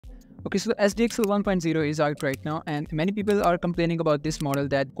Okay, so the SDXL 1.0 is out right now, and many people are complaining about this model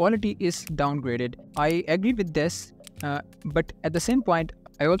that quality is downgraded. I agree with this, but at the same point,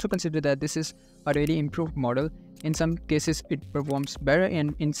 I also consider that this is a really improved model. In some cases, it performs better,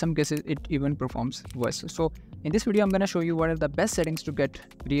 and in some cases, it even performs worse. So in this video, I'm going to show you what are the best settings to get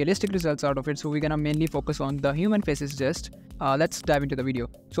realistic results out of it. So we're going to mainly focus on the human faces just. Let's dive into the video.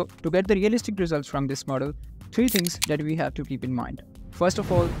 So to get the realistic results from this model, 3 things that we have to keep in mind. First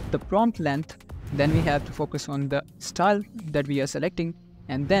of all, the prompt length, then we have to focus on the style that we are selecting,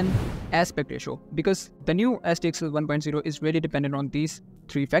 and then aspect ratio, because the new SDXL 1.0 is really dependent on these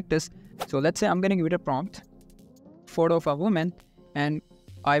 3 factors. So let's say I'm going to give it a prompt, photo of a woman, and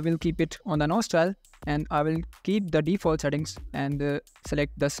I will keep it on the no style, and I will keep the default settings and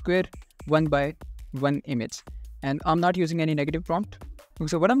select the square 1:1 image, and I'm not using any negative prompt.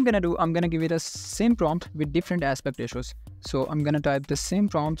 So what I'm going to do, I'm going to give it a same prompt with different aspect ratios. So I'm going to type the same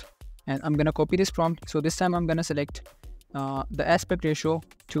prompt and I'm going to copy this prompt. So this time I'm going to select the aspect ratio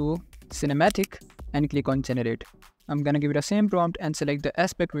to cinematic and click on generate. I'm going to give it a same prompt and select the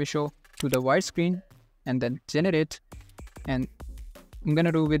aspect ratio to the widescreen and then generate. And I'm going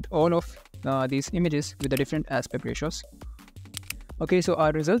to do with all of these images with the different aspect ratios. Okay, so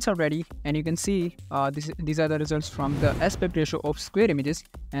our results are ready, and you can see these are the results from the aspect ratio of square images.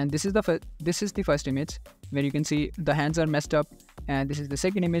 And this is the first image where you can see the hands are messed up, and this is the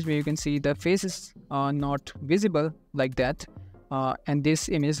second image where you can see the faces are not visible like that, and this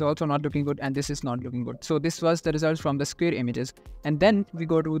image is also not looking good, and this is not looking good. So this was the results from the square images. And then we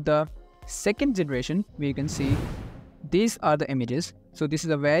go to the second generation where you can see these are the images. So this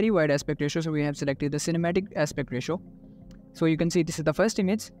is a very wide aspect ratio, so we have selected the cinematic aspect ratio. So you can see this is the first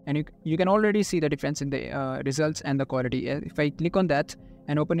image, and you can already see the difference in the results and the quality. If I click on that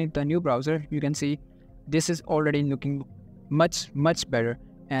and open it the new browser, you can see this is already looking much better.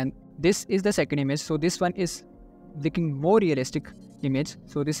 And this is the second image. So this one is looking more realistic image.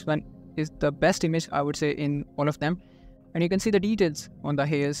 So this one is the best image, I would say, in all of them. And you can see the details on the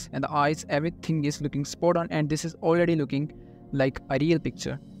hairs and the eyes, everything is looking spot on, and this is already looking like a real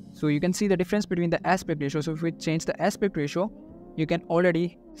picture. So you can see the difference between the aspect ratio. So if we change the aspect ratio, you can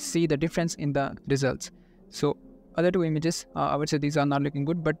already see the difference in the results. So other 2 images, I would say these are not looking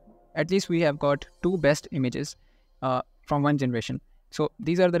good, but at least we have got 2 best images from one generation. So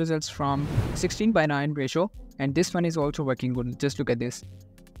these are the results from 16:9 ratio, and this one is also working good. Just look at this.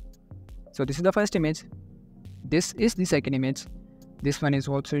 So this is the first image. This is the second image. This one is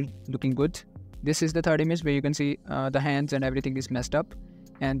also looking good. This is the third image where you can see the hands and everything is messed up.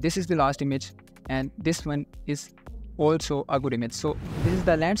 And this is the last image, and this one is also a good image. So this is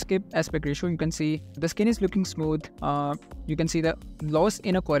the landscape aspect ratio. You can see the skin is looking smooth. You can see the loss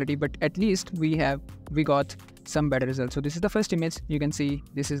in a quality, but at least we got some better results. So this is the first image. You can see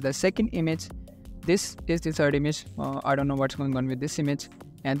this is the second image. This is the third image. I don't know what's going on with this image,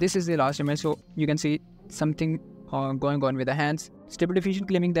 and this is the last image. So you can see something going on with the hands. Stable Diffusion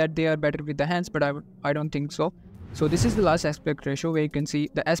claiming that they are better with the hands, but I don't think so. So this is the last aspect ratio where you can see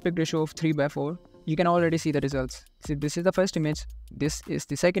the aspect ratio of 3:4. You can already see the results. See, this is the first image. This is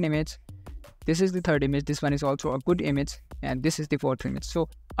the second image. This is the third image. This one is also a good image, and this is the fourth image. So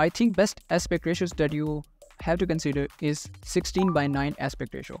I think best aspect ratios that you have to consider is 16:9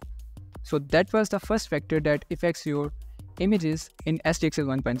 aspect ratio. So that was the first factor that affects your images in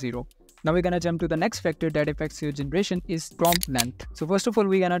SDXL 1.0. Now we're gonna jump to the next factor that affects your generation is prompt length. So first of all,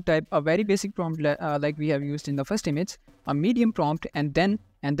 we're gonna type a very basic prompt like we have used in the first image, a medium prompt, and then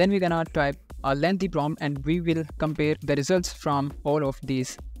we're gonna type a lengthy prompt, and we will compare the results from all of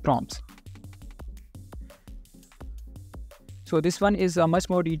these prompts. So this one is a much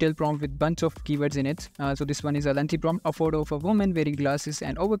more detailed prompt with bunch of keywords in it. So this one is a lengthy prompt, a photo of a woman wearing glasses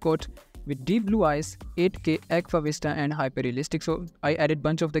and overcoat with deep blue eyes, 8K Agfa Vista and hyper realistic. So I added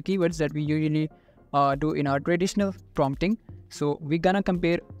bunch of the keywords that we usually do in our traditional prompting. So we're gonna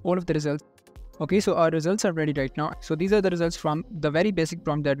compare all of the results. Okay, so our results are ready right now. So these are the results from the very basic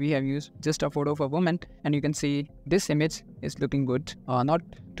prompt that we have used, just a photo of a woman, and you can see this image is looking good. Not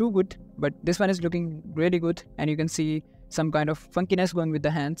too good, but this one is looking really good, and you can see some kind of funkiness going with the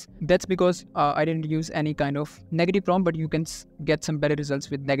hands. That's because I didn't use any kind of negative prompt, but you can get some better results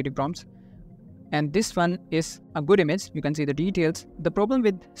with negative prompts. And this one is a good image. You can see the details. The problem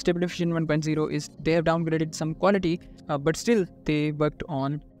with Stable Diffusion 1.0 is they have downgraded some quality, but still they worked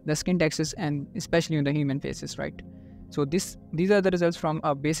on the skin textures and especially on the human faces, right? So these are the results from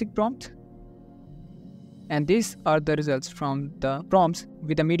a basic prompt, and these are the results from the prompts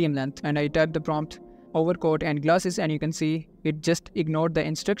with a medium length. And I typed the prompt overcoat and glasses, and you can see it just ignored the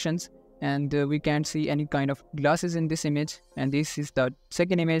instructions and we can't see any kind of glasses in this image. And this is the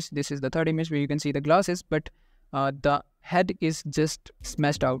second image, this is the third image where you can see the glasses, but the head is just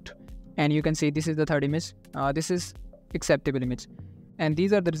smashed out. And you can see this is the third image. This is acceptable image, and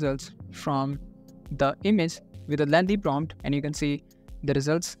these are the results from the image with a lengthy prompt. And you can see the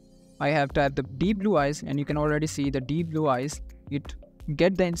results. I have typed the deep blue eyes, and you can already see the deep blue eyes. It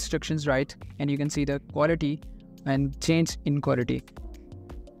get the instructions right, and you can see the quality and change in quality.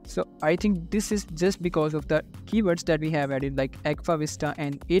 So I think this is just because of the keywords that we have added, like Agfa Vista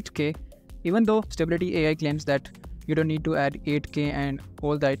and 8K. Even though Stability AI claims that you don't need to add 8K and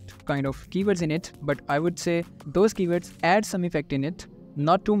all that kind of keywords in it, but I would say those keywords add some effect in it.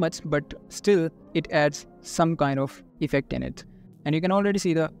 Not too much, but still it adds some kind of effect in it. And you can already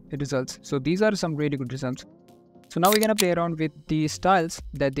see the results. So these are some really good results. So now we're gonna play around with the styles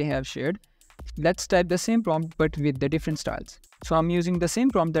that they have shared. Let's type the same prompt but with the different styles. So I'm using the same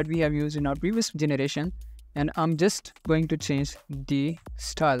prompt that we have used in our previous generation, and I'm just going to change the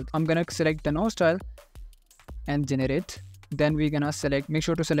style. I'm gonna select the no style and generate. Then we're gonna make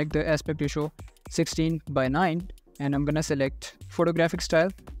sure to select the aspect ratio 16:9, and I'm gonna select photographic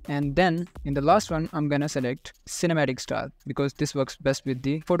style. And then in the last one, I'm gonna select cinematic style because this works best with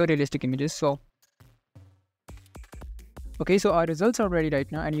the photorealistic images. So okay, so our results are ready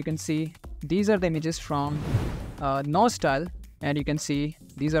right now, and you can see these are the images from no style, and you can see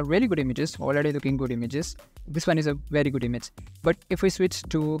these are really good images, already looking good images. This one is a very good image. But if we switch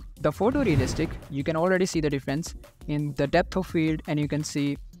to the photorealistic, you can already see the difference in the depth of field, and you can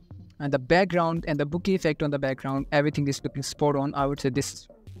see the background and the bokeh effect on the background. Everything is looking spot on. I would say this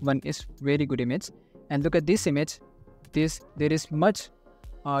one is really good image. And look at this image. There is much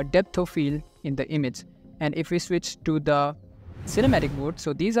depth of field in the image. And if we switch to the cinematic mode,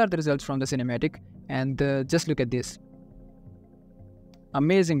 so these are the results from the cinematic, and just look at this.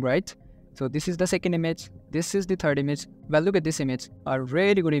 Amazing, right? So this is the second image, this is the third image. Well, look at this image, a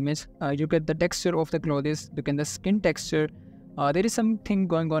really good image. Look at the texture of the clothes, look at the skin texture. There is something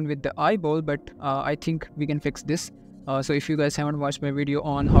going on with the eyeball, but I think we can fix this. So if you guys haven't watched my video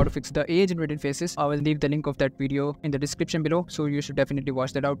on how to fix the AI generated faces, I will leave the link of that video in the description below. So you should definitely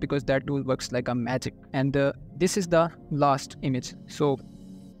watch that out because that tool works like a magic. And this is the last image. So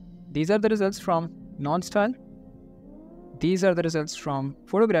these are the results from non-style. These are the results from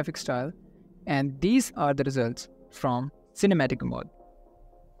photographic style. And these are the results from cinematic mode.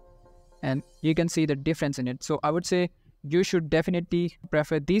 And you can see the difference in it. So I would say you should definitely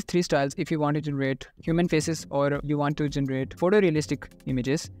prefer these three styles if you want to generate human faces or you want to generate photorealistic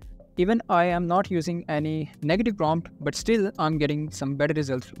images. Even I am not using any negative prompt, but still I'm getting some better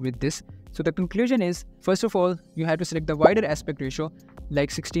results with this. So the conclusion is, first of all, you have to select the wider aspect ratio, like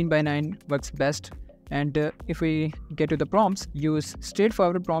 16:9 works best. And if we get to the prompts, use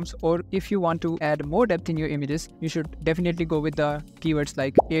straightforward prompts, or if you want to add more depth in your images, you should definitely go with the keywords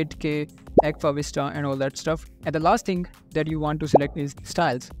like 8K, Agfa Vista and all that stuff. And the last thing that you want to select is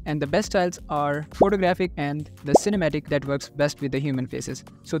styles. And the best styles are photographic and the cinematic that works best with the human faces.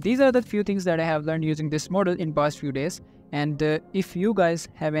 So these are the few things that I have learned using this model in past few days. And if you guys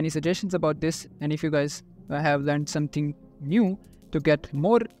have any suggestions about this, and if you guys have learned something new to get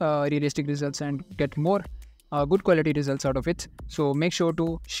more realistic results and get more good quality results out of it, so make sure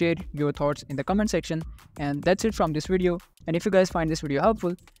to share your thoughts in the comment section. And that's it from this video. And if you guys find this video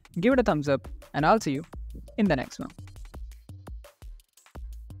helpful, give it a thumbs up, and I'll see you in the next one.